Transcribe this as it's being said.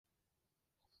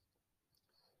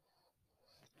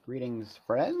Greetings,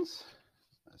 friends.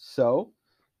 So,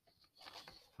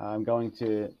 I'm going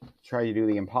to try to do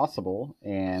the impossible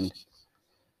and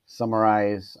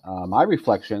summarize my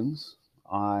reflections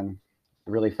on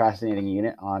a really fascinating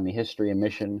unit on the history and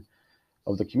mission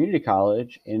of the community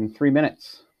college in 3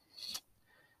 minutes,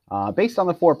 based on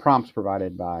the four prompts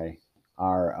provided by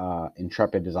our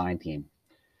intrepid design team.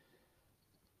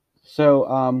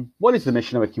 So, what is the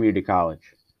mission of a community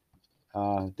college?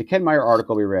 The Ken Meyer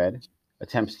article we read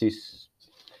attempts to,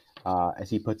 as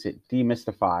he puts it,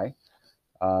 demystify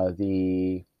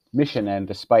the mission, and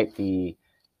despite the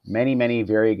many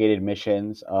variegated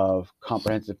missions of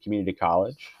comprehensive community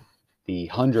college, the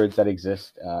hundreds that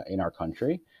exist in our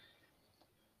country,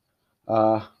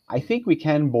 I think we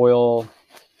can boil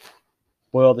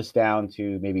this down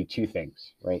to maybe two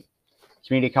things, right?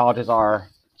 Community colleges are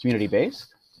community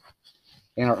based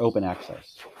and are open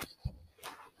access.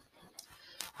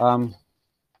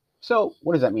 So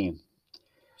what does that mean?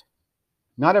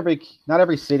 Not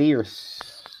every city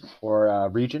or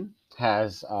region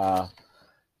has a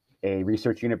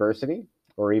research university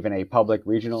or even a public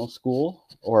regional school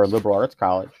or a liberal arts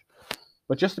college,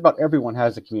 but just about everyone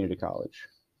has a community college,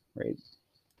 right?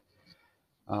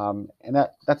 And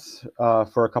that's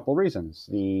for a couple reasons.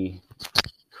 The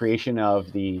creation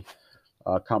of the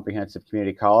comprehensive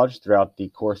community college throughout the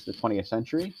course of the 20th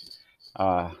century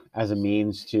as a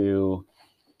means to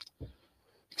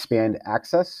expand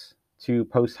access to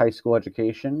post-high school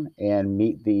education and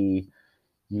meet the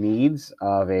needs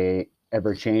of a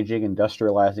ever-changing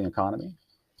industrializing economy.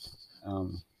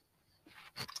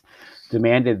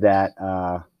 Demanded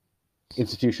that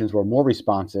institutions were more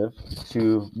responsive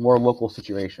to more local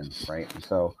situations, right? And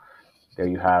so there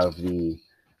you have the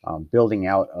building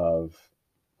out of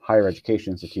higher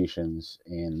education institutions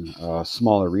in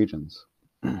smaller regions.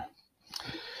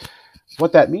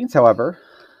 What that means, however,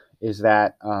 is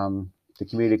that the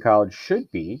community college should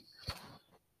be,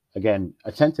 again,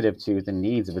 attentive to the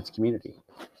needs of its community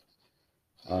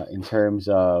in terms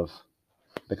of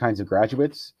the kinds of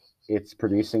graduates it's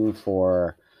producing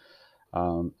for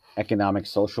economic,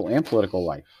 social, and political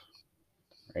life,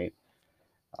 right?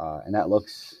 And that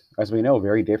looks, as we know,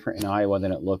 very different in Iowa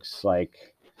than it looks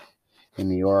like in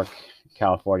New York,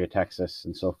 California, Texas,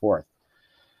 and so forth.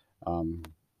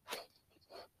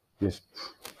 Just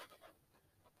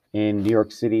in New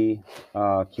York City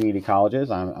community colleges,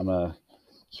 I'm a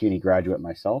CUNY graduate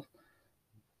myself.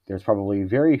 There's probably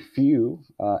very few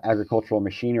agricultural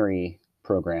machinery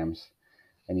programs,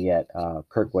 and yet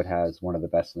Kirkwood has one of the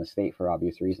best in the state for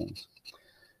obvious reasons.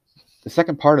 The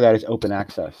second part of that is open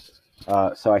access.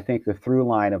 So I think the through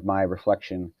line of my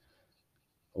reflection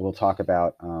will talk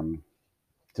about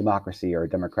democracy or a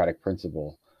democratic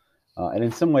principle. And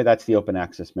in some way, that's the open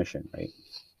access mission, right?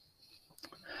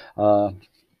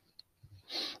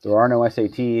 There are no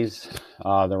SATs.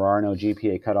 There are no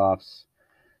GPA cutoffs.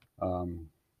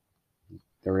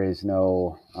 There is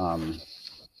no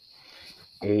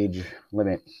age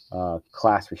limit,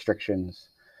 class restrictions,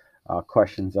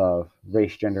 questions of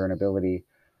race, gender, and ability.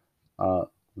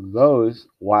 Those,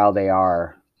 while they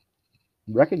are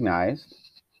recognized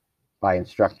by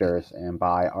instructors and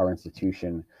by our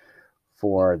institution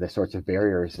for the sorts of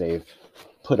barriers they've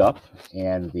put up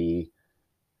and the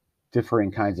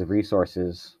differing kinds of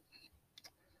resources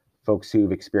folks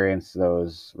who've experienced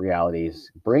those realities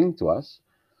bring to us,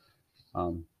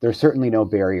 there's certainly no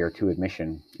barrier to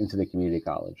admission into the community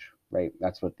college, right?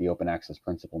 That's what the open access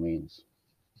principle means.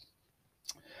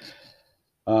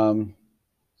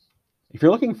 If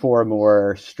you're looking for a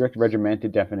more strict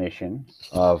regimented definition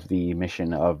of the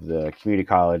mission of the community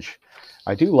college,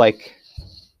 I do like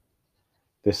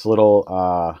this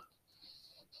little,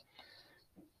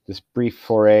 this brief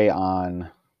foray on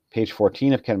page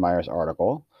 14 of Ken Meyer's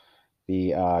article,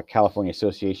 the California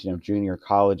Association of Junior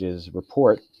Colleges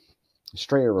report,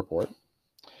 Strayer report,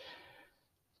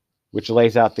 which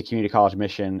lays out the community college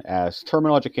mission as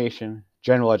terminal education,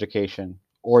 general education,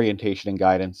 orientation and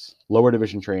guidance, lower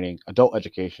division training, adult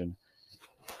education,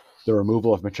 the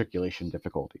removal of matriculation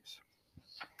difficulties.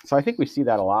 So I think we see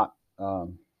that a lot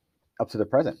up to the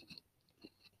present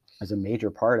as a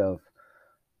major part of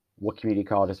what community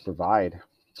colleges provide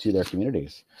to their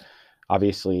communities.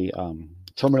 Obviously,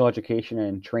 terminal education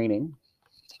and training,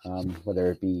 whether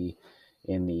it be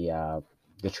in the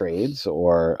trades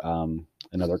or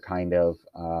another kind of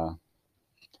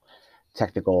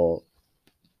technical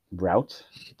route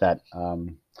that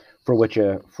for which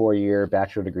a 4-year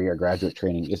bachelor degree or graduate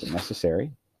training isn't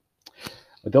necessary.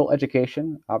 Adult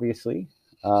education, obviously,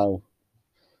 the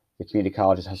community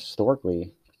colleges has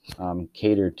historically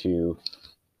catered to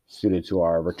students who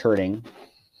are returning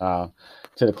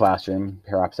to the classroom,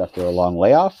 perhaps after a long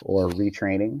layoff or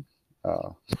retraining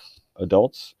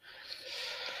adults.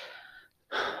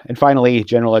 And finally,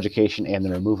 general education and the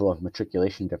removal of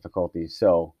matriculation difficulties.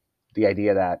 So the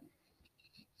idea that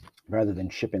rather than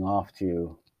shipping off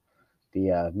to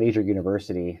the major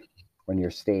university or in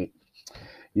your state,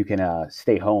 you can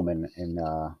stay home and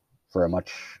for a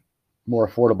much more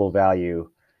affordable value,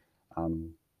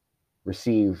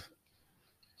 receive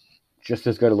just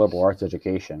as good a liberal arts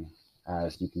education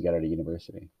as you can get at a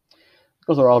university.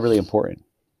 Those are all really important.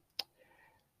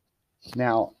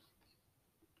 Now,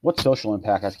 what social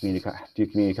impact do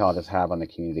community colleges have on the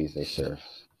communities they serve?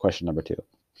 Question number 2.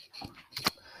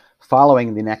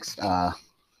 Following the next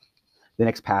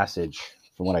passage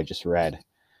from what I just read,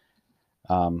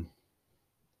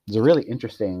 there's a really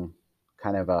interesting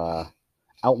kind of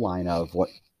outline of what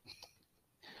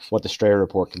the Strayer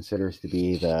Report considers to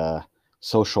be the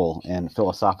social and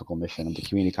philosophical mission of the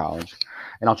community college.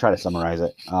 And I'll try to summarize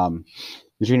it. The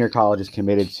junior college is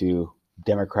committed to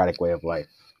democratic way of life,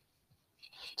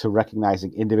 to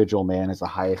recognizing individual man as the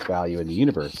highest value in the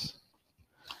universe,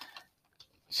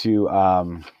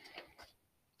 to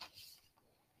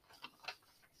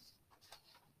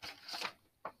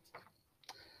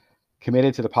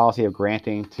committed to the policy of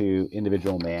granting to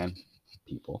individual man,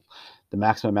 people, the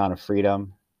maximum amount of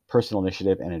freedom, personal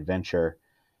initiative, and adventure,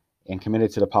 and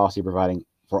committed to the policy of providing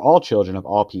for all children of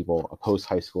all people a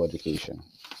post-high school education.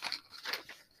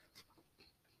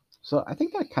 So I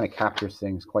think that kind of captures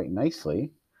things quite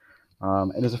nicely.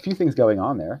 And there's a few things going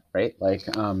on there, right? Like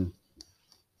the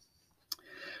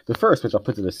first, which I'll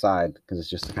put to the side because it's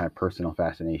just a kind of personal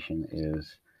fascination,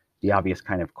 is the obvious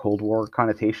kind of Cold War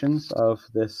connotations of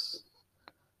this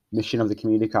mission of the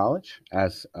community college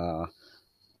as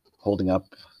holding up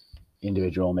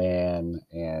individual man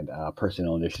and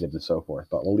personal initiative and so forth.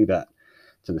 But we'll leave that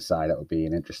to the side. That would be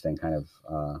an interesting kind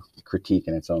of critique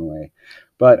in its own way.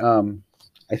 But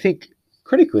I think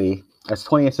critically, as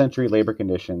 20th century labor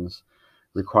conditions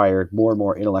required more and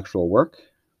more intellectual work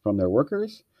from their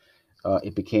workers,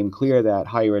 it became clear that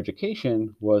higher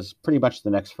education was pretty much the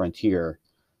next frontier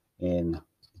in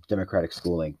democratic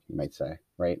schooling, you might say,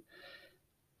 right?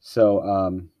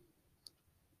 So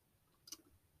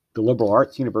the liberal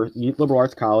arts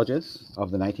colleges of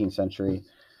the 19th century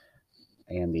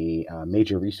and the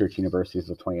major research universities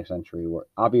of the 20th century were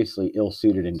obviously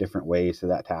ill-suited in different ways to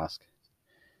that task.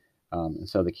 And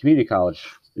so the community college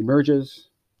emerges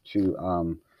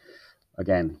to,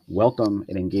 again, welcome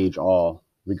and engage all,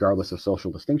 regardless of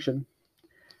social distinction.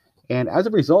 And as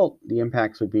a result, the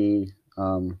impacts would be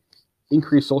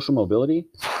increased social mobility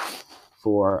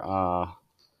for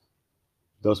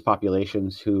those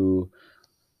populations who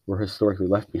were historically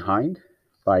left behind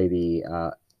by the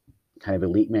kind of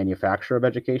elite manufacturer of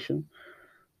education.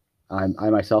 I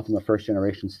myself am a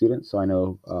first-generation student, so I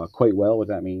know quite well what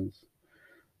that means.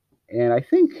 And I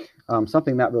think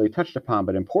something not really touched upon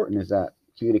but important is that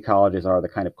community colleges are the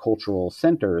kind of cultural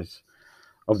centers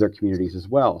of their communities as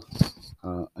well.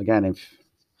 Again, if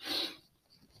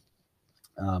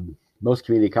most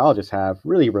community colleges have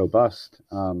really robust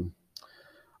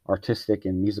artistic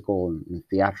and musical and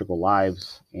theatrical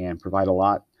lives and provide a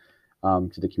lot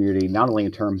to the community, not only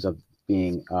in terms of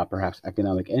being perhaps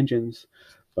economic engines,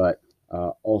 but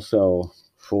also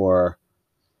for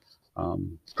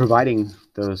providing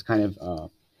those kind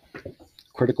of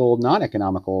critical,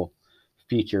 non-economical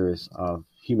features of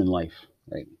human life,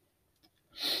 right?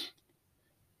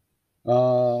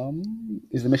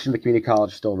 Is the mission of the community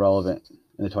college still relevant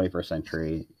in the 21st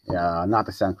century? Not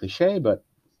to sound cliche, but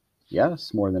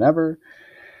yes, more than ever.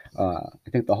 I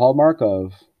think the hallmark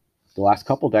of the last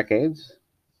couple decades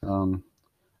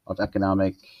of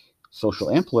economic, social,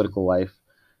 and political life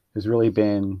has really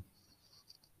been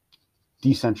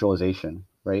decentralization,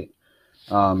 right?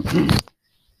 The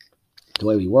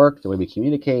way we work, the way we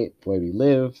communicate, the way we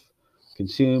live,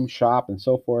 consume, shop, and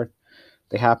so forth,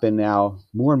 they happen now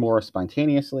more and more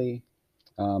spontaneously,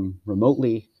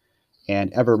 remotely,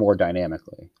 and ever more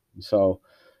dynamically. So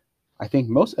I think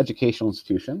most educational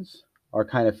institutions are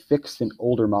kind of fixed in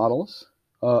older models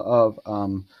of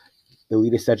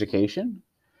elitist education.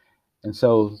 And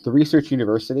so the research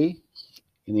university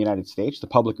in the United States, the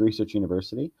public research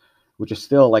university, which is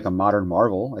still like a modern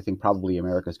marvel, I think probably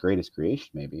America's greatest creation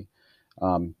maybe,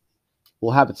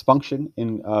 will have its function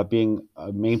in being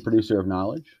a main producer of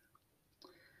knowledge.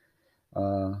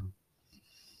 The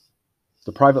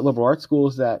private liberal arts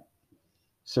schools that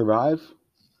survive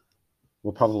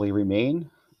will probably remain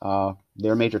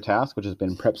their major task, which has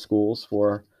been prep schools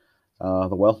for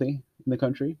the wealthy in the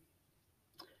country.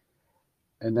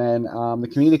 And then the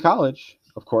community college,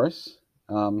 of course,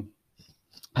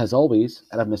 has always,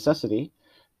 out of necessity,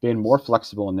 been more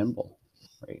flexible and nimble,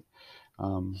 right?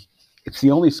 Um, it's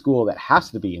the only school that has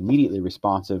to be immediately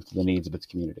responsive to the needs of its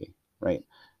community, right?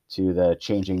 To the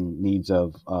changing needs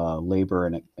of labor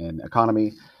and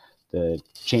economy, the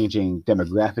changing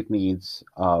demographic needs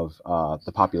of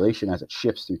the population as it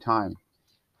shifts through time.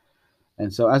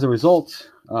 And so as a result,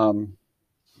 in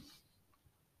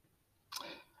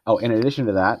addition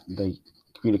to that, the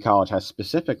community college has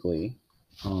specifically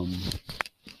um,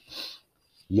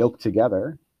 yoked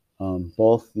together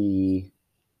both the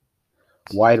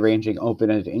wide-ranging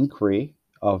open-ended inquiry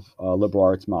of a liberal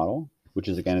arts model, which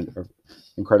is again an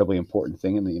incredibly important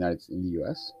thing in the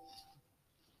U.S.,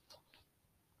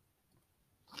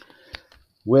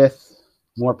 with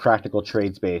more practical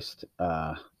trades-based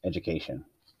education,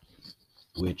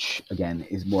 which again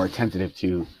is more attentive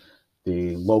to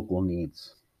the local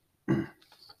needs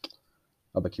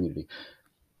of a community.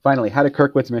 Finally, how do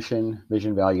Kirkwood's mission,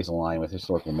 vision, values align with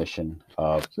historical mission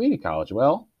of community college?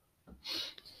 Well,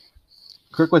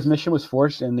 Kirkwood's mission was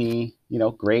forged in the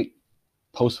great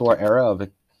post-war era of a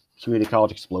community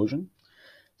college explosion.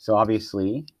 So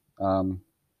obviously,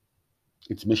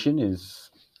 its mission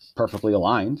is perfectly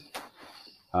aligned,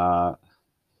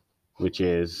 which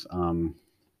is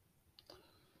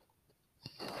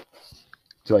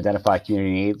to identify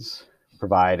community needs,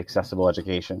 provide accessible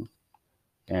education,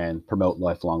 and promote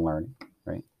lifelong learning.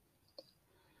 Right?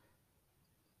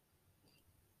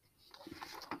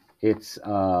 Its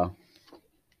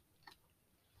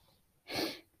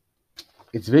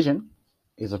vision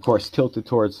is, of course, tilted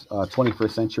towards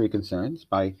 21st century concerns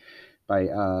by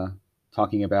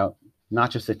talking about not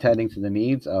just attending to the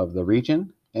needs of the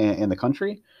region and the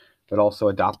country, but also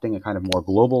adopting a kind of more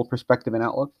global perspective and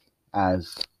outlook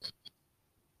as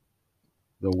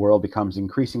the world becomes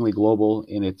increasingly global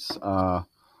in its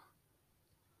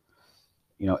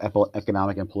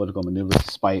economic and political maneuvers,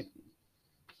 despite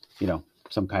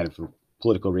some kind of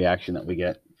political reaction that we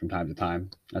get from time to time,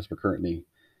 as we're currently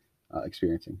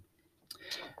experiencing.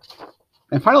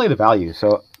 And finally, the values.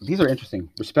 So these are interesting: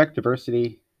 respect,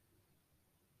 diversity,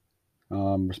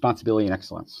 responsibility, and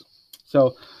excellence.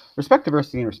 So respect,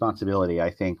 diversity, and responsibility, I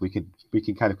think we can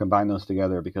kind of combine those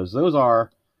together, because those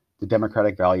are the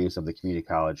democratic values of the community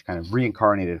college, kind of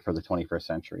reincarnated for the 21st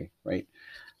century, right?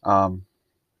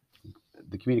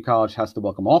 The community college has to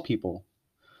welcome all people,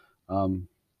 and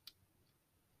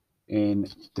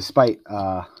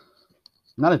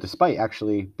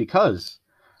because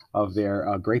of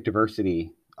their great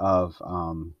diversity of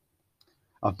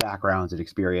backgrounds and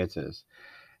experiences,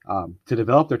 to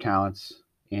develop their talents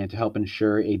and to help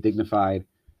ensure a dignified,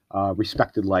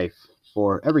 respected life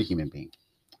for every human being.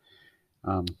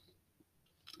 And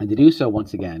to do so,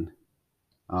 once again,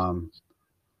 to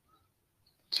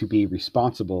be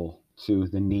responsible to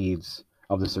the needs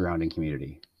of the surrounding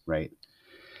community, right?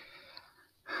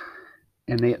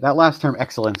 And that last term,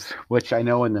 excellence, which I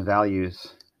know in the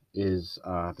values is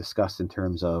discussed in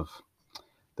terms of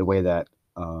the way that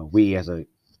we as a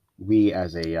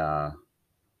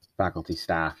faculty,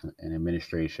 staff, and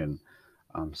administration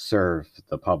serve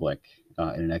the public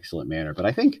in an excellent manner. But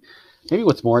I think maybe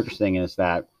what's more interesting is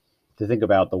that to think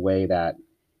about the way that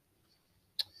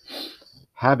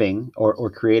having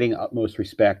or creating utmost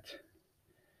respect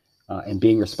and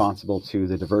being responsible to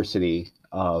the diversity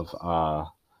of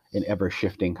an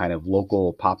ever-shifting kind of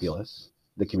local populace,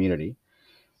 the community,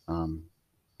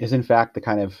 is in fact the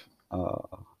kind of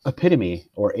epitome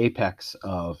or apex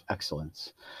of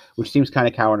excellence, which seems kind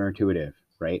of counterintuitive,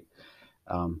 right?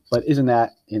 But isn't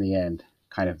that, in the end,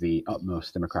 kind of the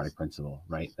utmost democratic principle,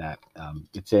 right? That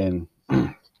it's in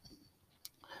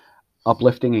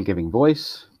uplifting and giving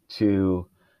voice to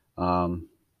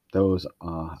those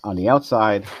on the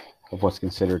outside of what's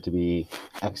considered to be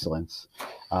excellence,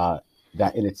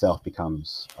 that in itself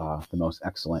becomes the most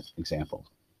excellent example.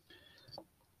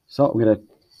 So I'm going to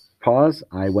pause.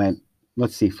 I went,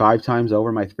 5 times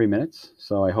over my 3 minutes.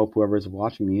 So I hope whoever's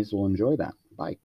watching these will enjoy that. Bye.